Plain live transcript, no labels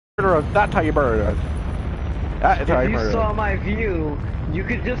murder. That's how you murder us. That is how you If you murder saw us. my view, you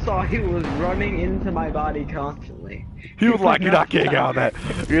could just saw he was running into my body constantly. He was like, "You're not getting out of that.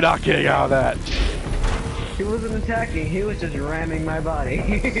 You're not getting out of that." He wasn't attacking, he was just ramming my body.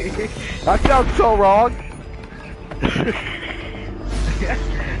 That sounds so wrong.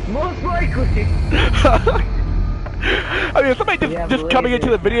 Most likely. I mean, if somebody just coming into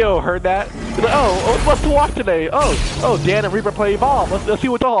the video heard that, they're like, oh, what's to watch today? Oh, Dan and Reaper play Evolve. Let's see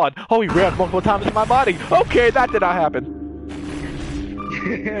what's on. Oh, he ran multiple times in my body. Okay, that did not happen.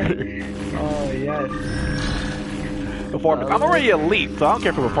 Oh, yes. Performance. I'm already elite, so I don't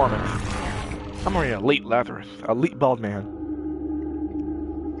care for performance. I'm already elite Lazarus. Elite bald man.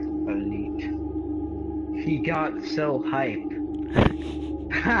 Elite. He got so hype.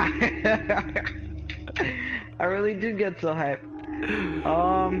 I really did get so hype.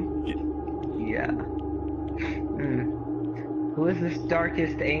 Yeah. Who is this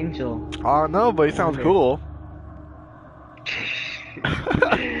darkest angel? I don't know, but he sounds cool. I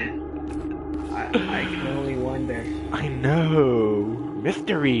can only wonder. I know.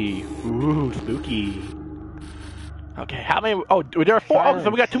 Mystery. Ooh, spooky. Okay, how many? Oh, there are 4. Oh, so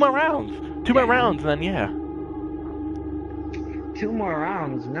we got 2 more rounds. 2 more rounds, and then yeah. 2 more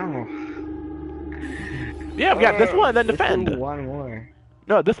rounds? No. Yeah, we got this one, then defend. Let's do 1 more.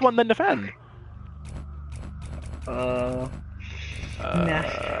 No, this one, then defend. Nah.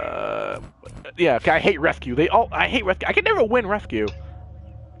 Yeah, okay, I hate rescue. I hate rescue. I can never win rescue.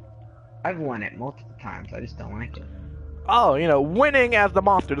 I've won it multiple times. I just don't like it. Oh, you know, winning as the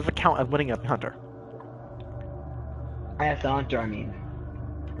monster doesn't count as winning as the hunter. As the hunter, I mean.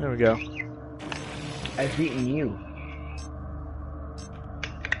 There we go. I've beaten you.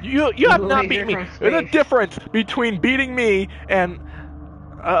 You have not beaten me. There's a difference between beating me and...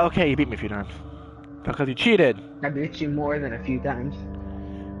 okay, you beat me a few times. Because you cheated. I beat you more than a few times.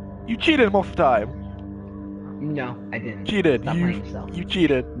 You cheated most of the time. No, I didn't. Cheated. Stop playing yourself. You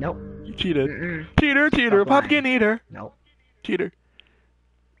cheated. Nope. You cheated. Mm-mm. Cheater, pumpkin eater. Nope. Cheater.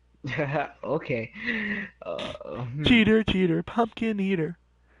 Okay. Cheater, pumpkin eater.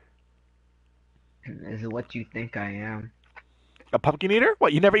 Is it what you think I am? A pumpkin eater?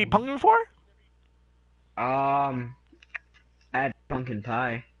 What, you never eat pumpkin before? I had pumpkin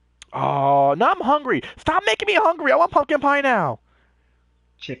pie. Oh, now I'm hungry. Stop making me hungry. I want pumpkin pie now.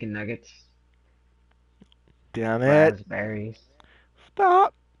 Chicken nuggets. Damn it. Raspberries.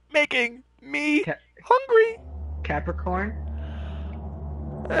 Stop making me hungry. Capricorn?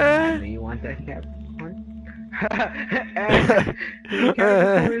 Do you want that Capricorn?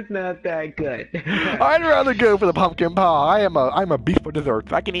 Capricorn's not that good. I'd rather go for the pumpkin pie. I'm a beast for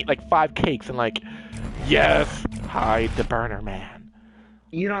desserts. I can eat like 5 cakes and like, yes, hide the burner, man.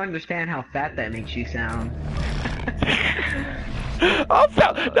 You don't understand how fat that makes you sound.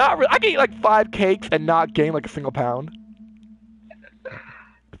 Not really. I can eat like 5 cakes and not gain like a single pound.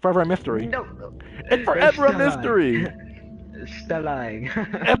 Forever a mystery. No. It's forever a mystery. Stop lying.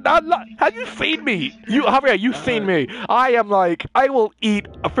 And have you seen me? Javier, you've seen me. I am like, I will eat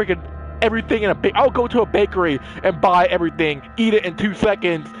a freaking everything in a I'll go to a bakery and buy everything, eat it in 2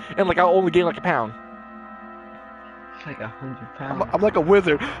 seconds, and like I'll only gain like a pound. It's like 100 pounds. I'm like a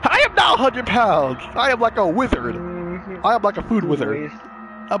wizard. I am not 100 pounds. I am like a wizard. I am like a food wizard.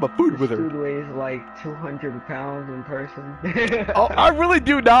 I'm a food wizard. Food weighs like 200 pounds in person. Oh, I really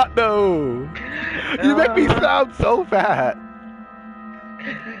do not know. You make me sound so fat.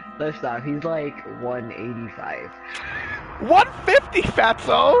 Let's stop. He's like 185. 150,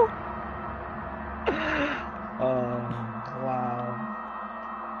 fatso. Wow.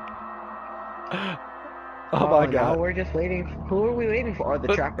 Oh my Now god. we're just waiting. Who are we waiting for? Oh, the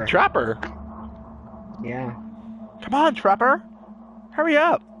Trapper. Trapper. Yeah. Come on, Trapper. Hurry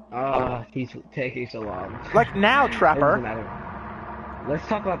up. He's taking so long. Like now, It Trapper. doesn't matter. Let's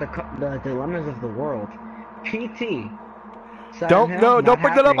talk about the dilemmas of the world. PT. Don't bring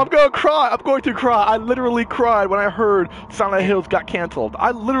that up. I'm gonna cry. I'm going to cry. I literally cried when I heard Silent Hills got canceled.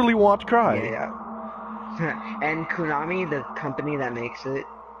 I literally want to cry. Yeah. And Konami, the company that makes it,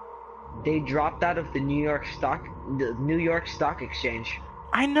 they dropped out of the New York Stock Exchange.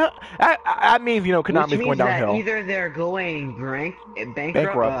 I know. That means, you know, Konami's going downhill. That either they're going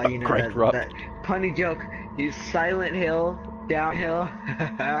bankrupt. Bankrupt. That punny joke. Is Silent Hill downhill?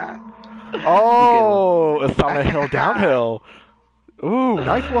 Oh, it's Silent Hill downhill. Ooh,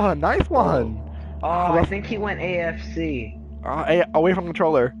 nice one, nice one. Oh, I think he went AFC. Away from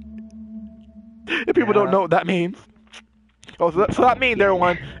controller. If people don't know what that means. Oh, so that means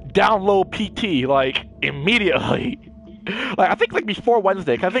everyone download PT like immediately. Like I think like before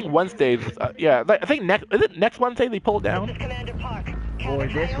Wednesday. 'Cause I think Wednesdays. Yeah, like, I think next Wednesday they pull it down. This is Commander Park. or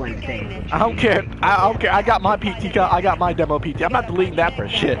this Wednesday. I don't care. I don't care. I got my PT. I got my demo PT. I'm not deleting that for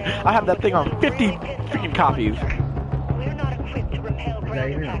shit. I have that thing on 50 freaking copies. We're not equipped to repel Is that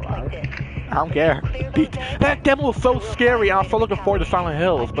even allowed? I don't care. That demo was so scary. I was so looking forward to Silent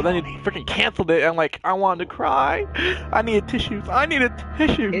Hills, but then he freaking canceled it, and like I wanted to cry. I needed tissues. I needed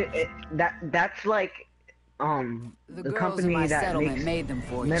tissues. That's like the girls in company my that settlement makes made them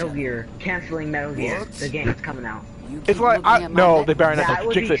for Metal each Gear, canceling Metal Gear, What? the game that's coming out. You It's keep like looking at my no, neck. they better That not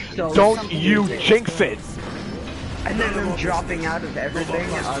would jinx be it. so Don't something you to jinx it. And then them dropping out of everything,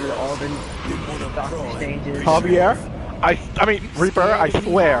 out of all the stock exchanges. Javier, I mean Reaper, I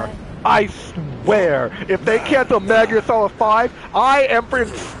swear, if they cancel Metal Gear Solid 5, I am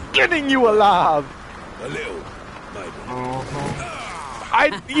freaking skinning you alive. A little, maybe.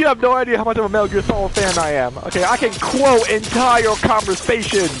 You have no idea how much of a Metal Gear Solid fan I am. Okay, I can quote entire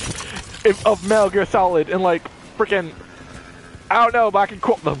conversations of Metal Gear Solid and like freaking, I don't know, but I can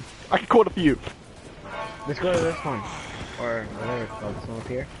quote them. I can quote a few. Let's go to this one, or whatever it's called. This one up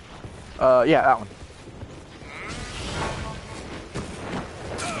here. Yeah, that one.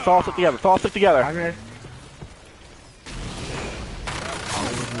 Let's all stick together. Let's all stick together. I'm gonna.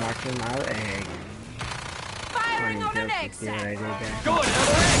 I'll just mark them out. Egg. Firing on an egg See what sack. I did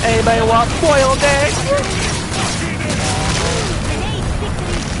there. Anybody want boiled eggs?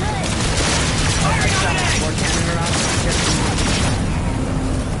 More cannon around.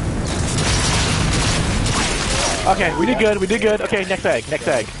 Okay, we did good. We did good. Okay, next egg. Next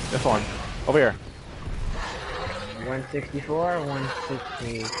egg. This one. Over here. 164,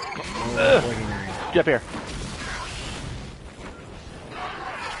 160, 149. Get up here.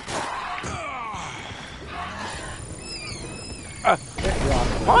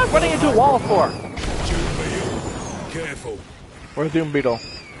 What am I running into a wall for? Careful. Where's Doom Beetle?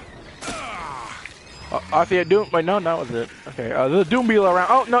 I see a Doom. Wait, no, that was it. Okay, there's a Doom Beetle around.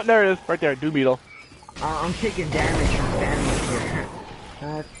 Oh, no, there it is. Right there, Doom Beetle. I'm taking damage from bandits here.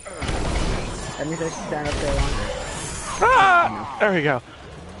 That means I should stand up there longer. Ah! There we go.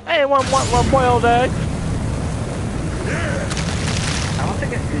 Hey, one boiled egg. I don't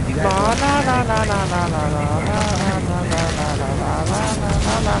think it's good. You Na guys. na na na na na na na na.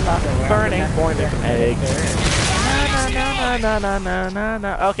 Burning pointed egg. Na na na na na na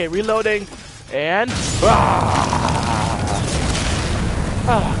na. Okay, reloading. And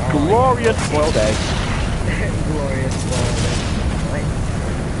glorious boiled egg. Glorious world.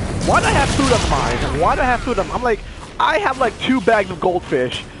 Why do I have food on mine? Why do I have food on? I'm like, I have like 2 bags of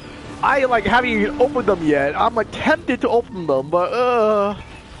goldfish. I like haven't even opened them yet. I'm like tempted to open them, but I'm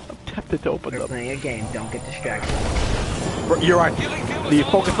tempted to open We're them. playing a game. Don't get distracted. You're right. You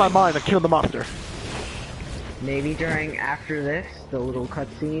focus my mind and kill the monster. Maybe after this, the little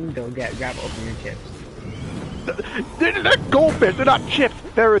cutscene, go grab open your chips. They're goldfish. They're not chips.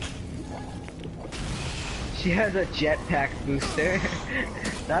 They're She has a jetpack booster.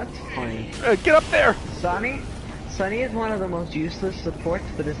 That's funny. get up there. Sonny is one of the most useless supports,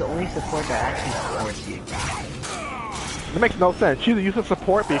 but is the only support that actually supports you. That makes no sense. She's a useless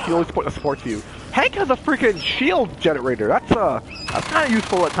support, but she only supports you. Hank has a freaking shield generator. That's kind of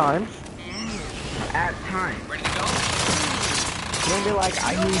useful at times. At times. Maybe like,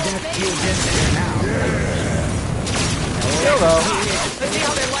 I need this shield generator now. Hello.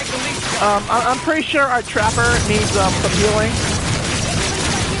 I'm pretty sure our trapper needs some healing.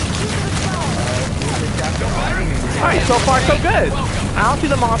 Alright, so far so good. I don't see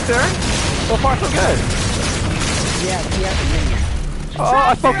the monster. So far so good. Yeah, he has a minion. Oh,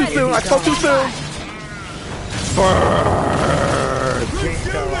 I spoke too soon. I spoke too soon. Burn. Jake's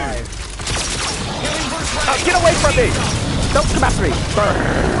still alive. Get away from me. Don't come after me. Burn.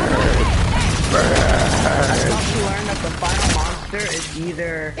 I thought you learned that the final monster is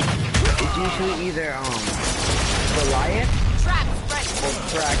usually either Goliath or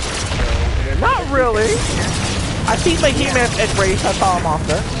Kraken. Not really. I seen the He-Man and Race. I saw a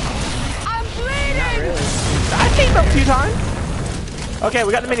monster. I'm bleeding! Not really. I've seen them a few times. Okay,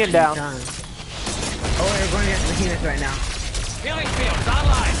 we got the minion down. Oh, we're going against behemoth right now.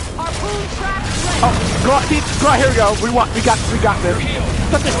 Harpoon trap ready! Oh, go on, here we go. We got this.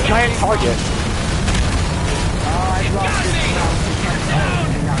 Such a giant target. Oh, I lost it.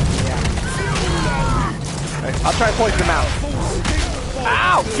 I'll try to poison him out.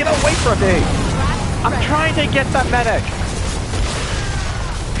 Ow! Get away from me! I'm trying to get that medic.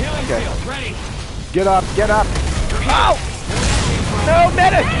 Okay. Get up, get up. Ow! No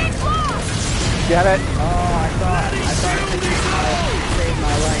medic! Get it? Oh, I thought it saved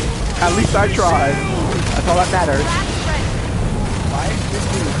my life. At least I tried. That's all that matters. Why is this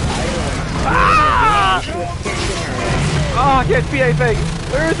dude idling? Ah! Oh, I can't see anything.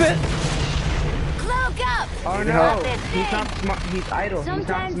 Where is it? Cloak up! Oh Yeah. no, he's not smart. He's idle. He's not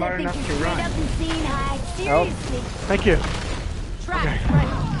Sometimes I smart think enough he's to straight run. up and seeing high. Help. Seriously. Thank you. Trap, right.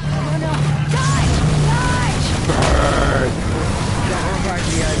 Oh no. Dodge! Dodge! Burn. Don't revive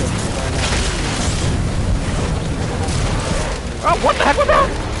the idle. Oh, what the heck was that?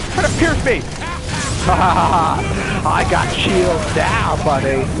 Trying to pierce me. Ha ha ha ha. I got shields now, buddy.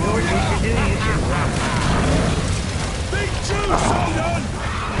 You know what you should do? You should run.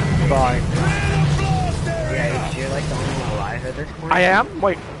 Fine. Yeah, you're like the only one alive at this point. I am?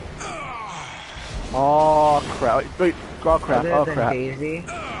 Wait. Oh, crap. Wait. Oh, crap. Other Oh, than crap. Daisy.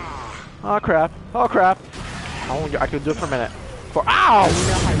 Oh, crap. Oh, crap. I can do it for a minute. For You Ow!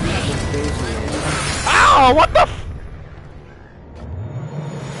 know how useless Daisy is. Ow! What the f-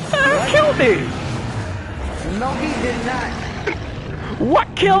 killed me! No, he did not. What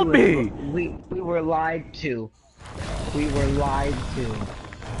killed me? We were lied to. We were lied to.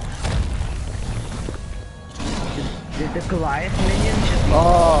 Did the Goliath minions just be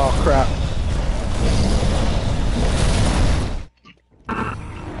Oh, crap.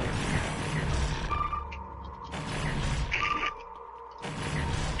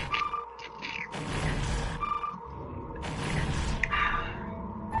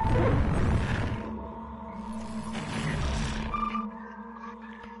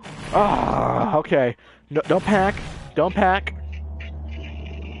 Ah, okay. No, don't pack. Don't pack.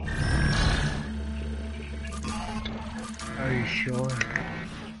 Are you sure?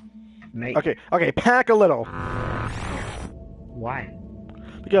 Mate, Okay, okay, pack a little. why?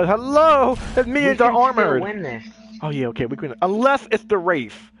 Because, hello, the minions We are can still armored. win this. Oh yeah, okay, we can. Unless it's the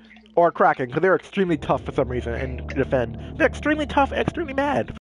Wraith or Kraken, because they're extremely tough for some reason and defend. They're extremely tough, extremely mad.